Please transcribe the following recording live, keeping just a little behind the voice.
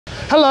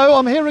Hello,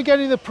 I'm here again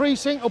in the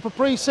precinct, Upper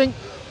Precinct,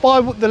 by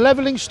the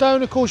levelling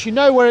stone. Of course, you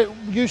know where it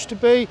used to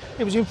be.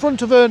 It was in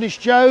front of Ernest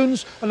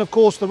Jones, and of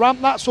course the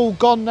ramp, that's all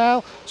gone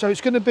now. So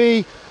it's going to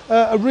be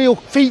a real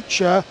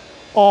feature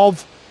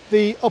of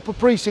the Upper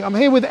Precinct. I'm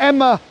here with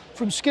Emma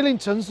from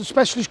Skillington's, the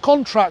specialist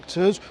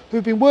contractors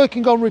who've been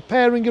working on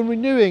repairing and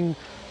renewing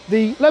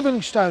the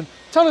levelling stone.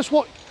 Tell us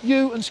what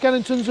you and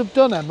Skillington's have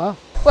done, Emma.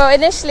 Well,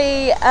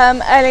 initially,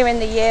 earlier in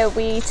the year,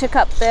 we took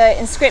up the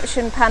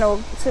inscription panel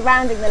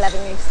surrounding the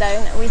levelling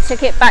stone. We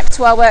took it back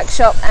to our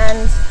workshop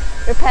and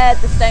repaired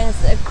the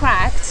stones that had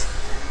cracked.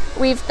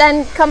 We've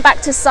then come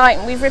back to site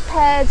and we've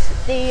repaired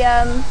the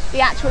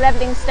actual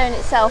levelling stone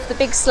itself, the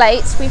big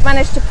slates. We've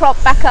managed to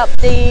prop back up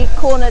the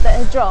corner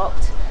that had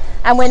dropped,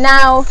 and we're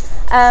now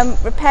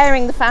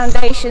repairing the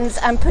foundations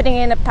and putting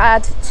in a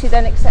pad to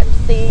then accept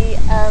the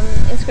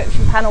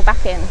inscription panel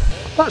back in.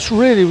 That's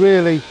really,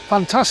 really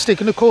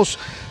fantastic. And of course,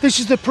 this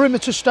is the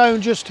perimeter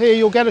stone just here.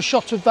 You'll get a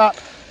shot of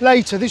that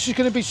later. This is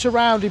going to be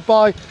surrounded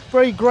by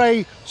very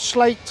grey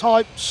slate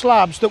type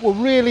slabs that will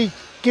really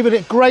give it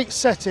a great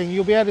setting.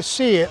 You'll be able to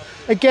see it.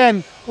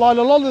 Again, like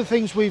a lot of the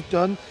things we've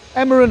done,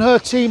 Emma and her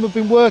team have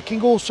been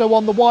working also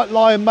on the White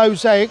Lion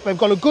mosaic. They've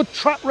got a good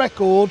track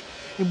record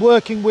in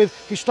working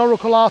with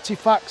historical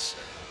artefacts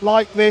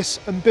like this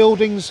and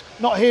buildings,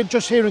 not here,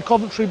 just here in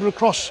Coventry, but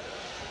across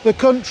the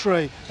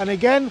country. And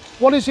again,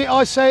 what is it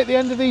I say at the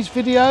end of these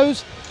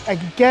videos?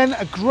 Again,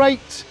 a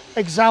great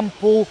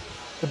example,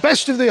 the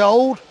best of the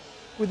old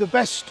with the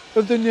best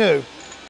of the new.